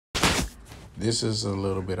This is a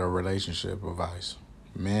little bit of relationship advice,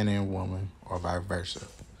 man and woman, or vice versa.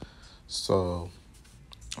 So,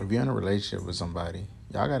 if you're in a relationship with somebody,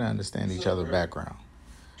 y'all gotta understand each other's background.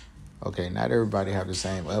 Okay, not everybody have the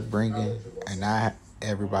same upbringing, and not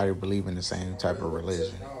everybody believe in the same type of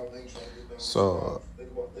religion. So,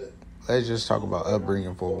 let's just talk about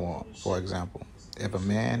upbringing for one. For example, if a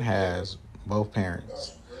man has both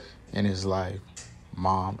parents in his life,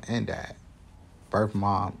 mom and dad, birth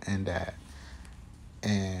mom and dad,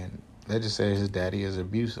 and let's just say his daddy is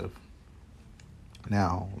abusive.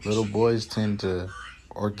 Now, little boys tend to,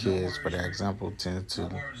 or kids, for that example, tend to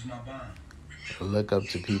look up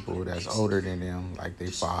to people that's older than them, like their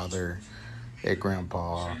father, their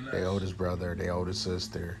grandpa, their oldest brother, their oldest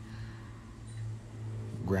sister,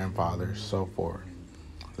 grandfather, so forth.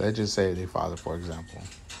 Let's just say their father, for example.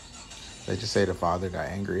 Let's just say the father got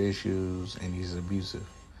anger issues and he's abusive.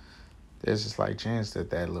 There's a slight chance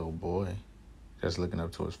that that little boy that's looking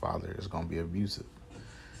up to his father is going to be abusive.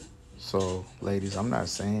 So, ladies, I'm not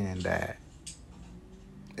saying that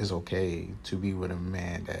it's okay to be with a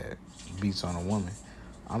man that beats on a woman.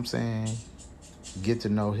 I'm saying get to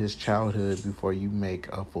know his childhood before you make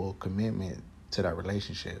a full commitment to that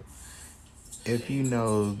relationship. If you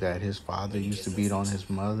know that his father used to beat on his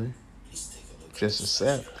mother, just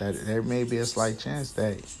accept that there may be a slight chance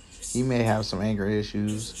that he may have some anger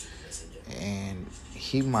issues and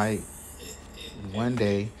he might one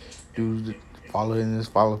day do follow in his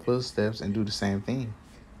father footsteps and do the same thing.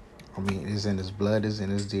 I mean, it's in his blood, it's in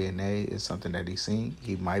his DNA, it's something that he's seen.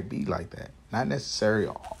 He might be like that. Not necessarily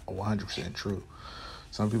 100% true.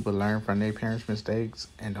 Some people learn from their parents' mistakes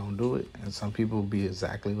and don't do it, and some people be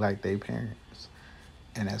exactly like their parents,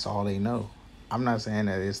 and that's all they know. I'm not saying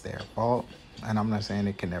that it's their fault, and I'm not saying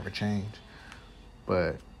it can never change,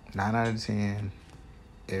 but 9 out of 10,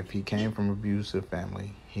 if he came from an abusive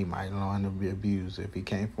family, he might want to be abused. If he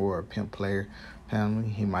came from a pimp player family,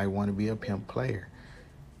 he might want to be a pimp player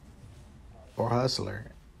or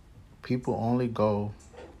hustler. People only go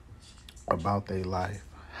about their life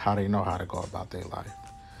how they know how to go about their life.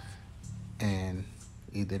 And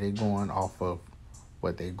either they're going off of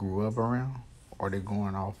what they grew up around or they're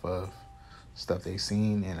going off of stuff they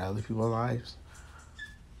seen in other people's lives,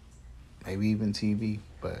 maybe even TV.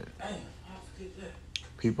 But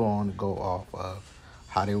people only go off of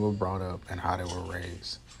how they were brought up and how they were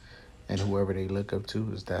raised. And whoever they look up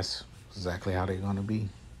to is that's exactly how they're going to be.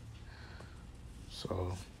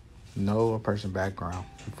 So know a person's background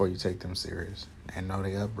before you take them serious and know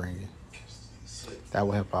their upbringing. That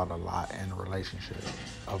will help out a lot in a relationship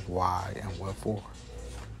of why and what for.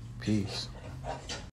 Peace.